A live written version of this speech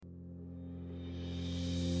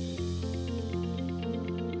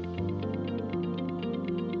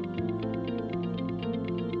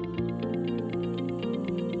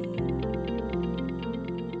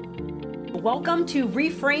Welcome to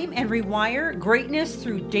Reframe and Rewire Greatness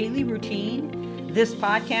Through Daily Routine. This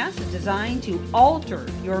podcast is designed to alter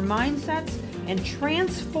your mindsets and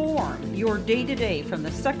transform your day-to-day from the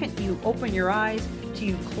second you open your eyes to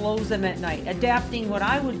you close them at night, adapting what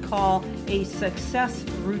I would call a success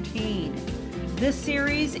routine. This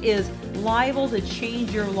series is liable to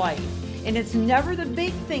change your life, and it's never the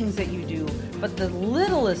big things that you do, but the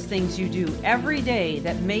littlest things you do every day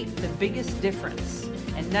that make the biggest difference.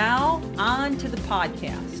 And now, on to the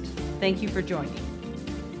podcast. Thank you for joining.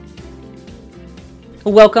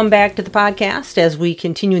 Welcome back to the podcast as we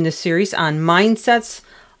continue in this series on mindsets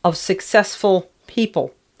of successful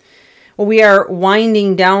people. Well, we are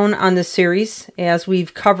winding down on this series as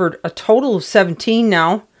we've covered a total of 17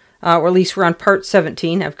 now, or at least we're on part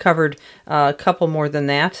 17. I've covered a couple more than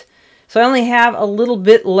that. So I only have a little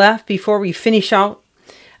bit left before we finish out.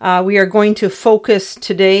 We are going to focus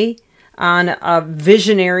today on a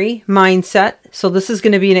visionary mindset. So this is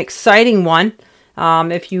going to be an exciting one.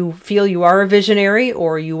 If you feel you are a visionary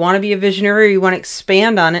or you want to be a visionary or you want to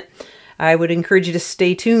expand on it, I would encourage you to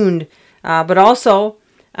stay tuned. But also,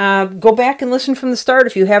 go back and listen from the start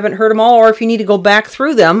if you haven't heard them all, or if you need to go back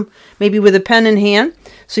through them, maybe with a pen in hand,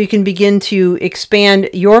 so you can begin to expand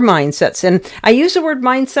your mindsets. And I use the word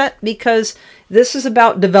mindset because this is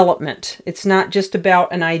about development. It's not just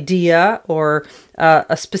about an idea or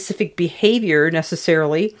a specific behavior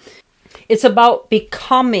necessarily. It's about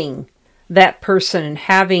becoming that person and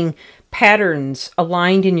having patterns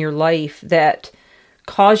aligned in your life that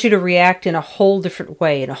cause you to react in a whole different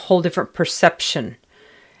way, in a whole different perception,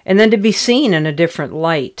 and then to be seen in a different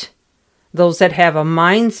light. Those that have a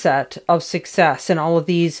mindset of success and all of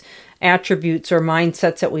these attributes or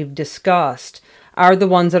mindsets that we've discussed are the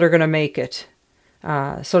ones that are going to make it.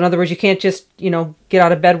 So in other words, you can't just, get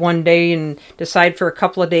out of bed one day and decide for a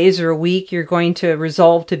couple of days or a week you're going to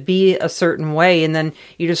resolve to be a certain way, and then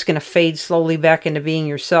you're just going to fade slowly back into being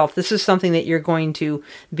yourself. This is something that you're going to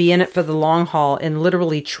be in it for the long haul and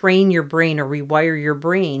literally train your brain or rewire your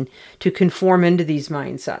brain to conform into these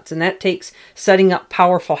mindsets. And that takes setting up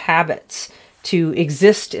powerful habits to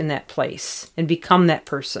exist in that place and become that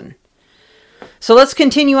person. So let's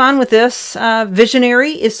continue on with this.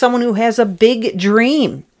 Visionary is someone who has a big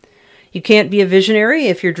dream. You can't be a visionary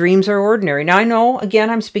if your dreams are ordinary. Now I know, again,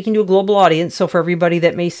 I'm speaking to a global audience, so for everybody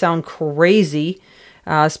that may sound crazy,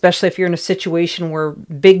 especially if you're in a situation where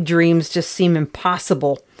big dreams just seem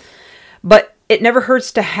impossible. But it never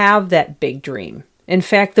hurts to have that big dream. In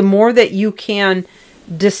fact, the more that you can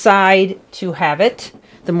decide to have it,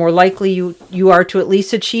 the more likely you are to at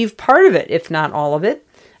least achieve part of it, if not all of it.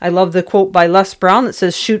 I love the quote by Les Brown that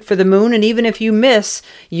says, "Shoot for the moon, and even if you miss,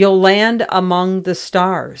 you'll land among the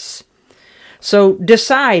stars." So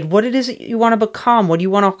decide what it is that you want to become. What do you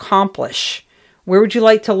want to accomplish? Where would you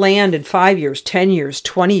like to land in 5 years, 10 years,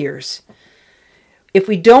 20 years? If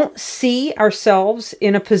we don't see ourselves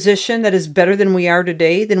in a position that is better than we are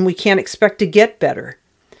today, then we can't expect to get better.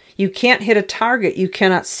 You can't hit a target you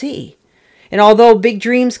cannot see. And although big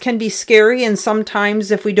dreams can be scary, and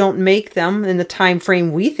sometimes if we don't make them in the time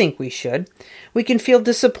frame we think we should, we can feel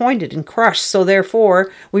disappointed and crushed. So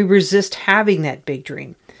therefore, we resist having that big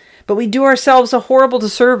dream. But we do ourselves a horrible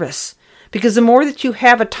disservice, because the more that you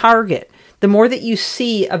have a target, the more that you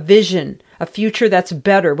see a vision, a future that's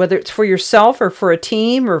better, whether it's for yourself or for a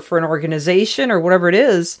team or for an organization or whatever it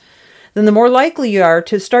is, then the more likely you are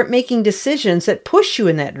to start making decisions that push you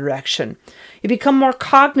in that direction. You become more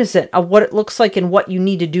cognizant of what it looks like and what you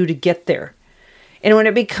need to do to get there. And when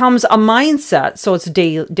it becomes a mindset, so it's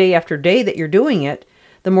day after day that you're doing it,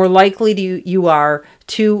 the more likely you are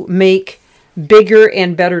to make bigger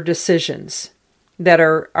and better decisions that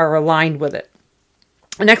are aligned with it.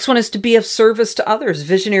 The next one is to be of service to others.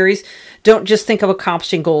 Visionaries don't just think of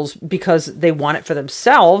accomplishing goals because they want it for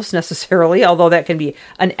themselves necessarily, although that can be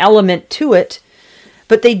an element to it.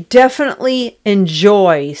 But they definitely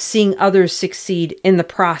enjoy seeing others succeed in the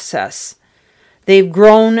process. They've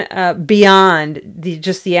grown beyond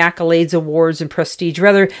just the accolades, awards, and prestige.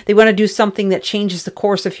 Rather, they want to do something that changes the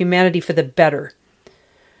course of humanity for the better.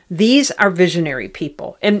 These are visionary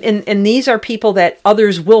people. And these are people that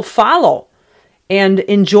others will follow and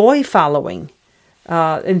enjoy following.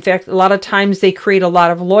 In fact, a lot of times they create a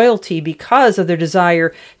lot of loyalty because of their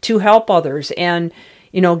desire to help others and,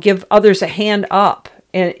 give others a hand up.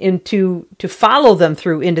 And to follow them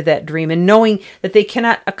through into that dream, and knowing that they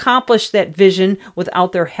cannot accomplish that vision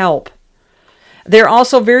without their help. They're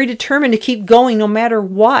also very determined to keep going no matter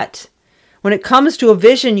what. When it comes to a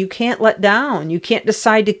vision, you can't let down. You can't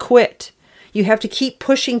decide to quit. You have to keep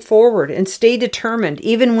pushing forward and stay determined,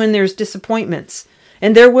 even when there's disappointments.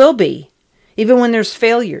 And there will be, even when there's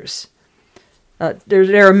failures.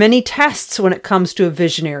 There are many tests when it comes to a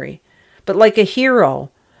visionary, but like a hero,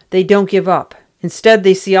 they don't give up. Instead,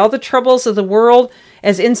 they see all the troubles of the world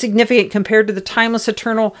as insignificant compared to the timeless,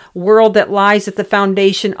 eternal world that lies at the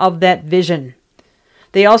foundation of that vision.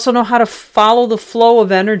 They also know how to follow the flow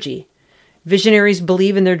of energy. Visionaries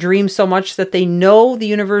believe in their dreams so much that they know the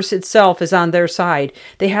universe itself is on their side.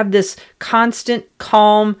 They have this constant,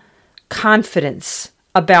 calm confidence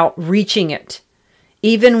about reaching it,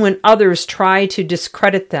 even when others try to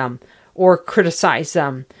discredit them or criticize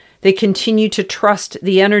them. They continue to trust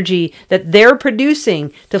the energy that they're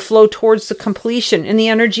producing to flow towards the completion, and the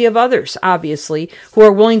energy of others, obviously, who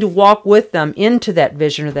are willing to walk with them into that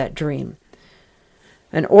vision or that dream.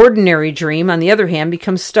 An ordinary dream, on the other hand,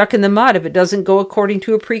 becomes stuck in the mud if it doesn't go according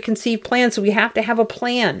to a preconceived plan. So we have to have a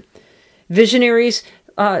plan. Visionaries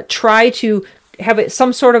try to have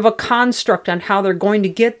some sort of a construct on how they're going to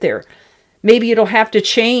get there. Maybe it'll have to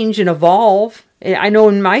change and evolve. I know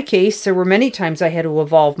in my case, there were many times I had to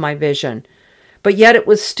evolve my vision. But yet it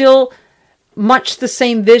was still much the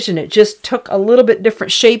same vision. It just took a little bit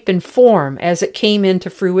different shape and form as it came into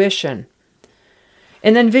fruition.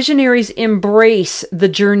 And then visionaries embrace the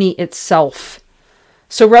journey itself.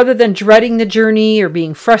 So rather than dreading the journey or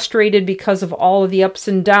being frustrated because of all of the ups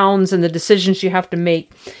and downs and the decisions you have to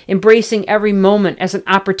make, embracing every moment as an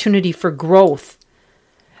opportunity for growth,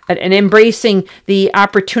 and embracing the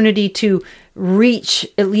opportunity to reach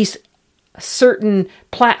at least certain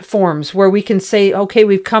platforms where we can say, okay,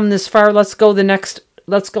 we've come this far, let's go the next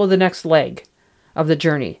leg of the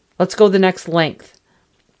journey. Let's go the next length.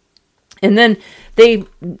 And then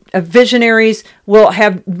visionaries will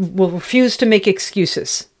refuse to make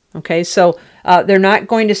excuses. Okay, so they're not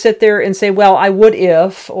going to sit there and say, well, I would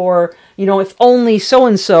if, or, if only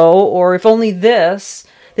so-and-so, or if only this.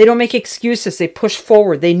 They don't make excuses. They push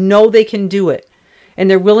forward. They know they can do it. And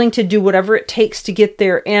they're willing to do whatever it takes to get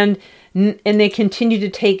there. And they continue to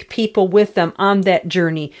take people with them on that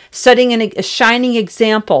journey, setting a shining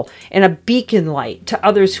example and a beacon light to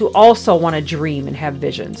others who also want to dream and have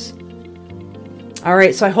visions. All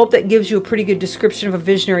right, so I hope that gives you a pretty good description of a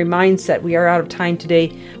visionary mindset. We are out of time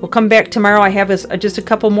today. We'll come back tomorrow. I have just a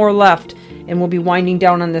couple more left, and we'll be winding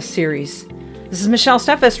down on this series. This is Michelle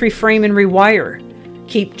Steffes, Reframe and Rewire.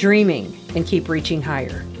 Keep dreaming and keep reaching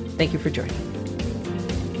higher. Thank you for joining.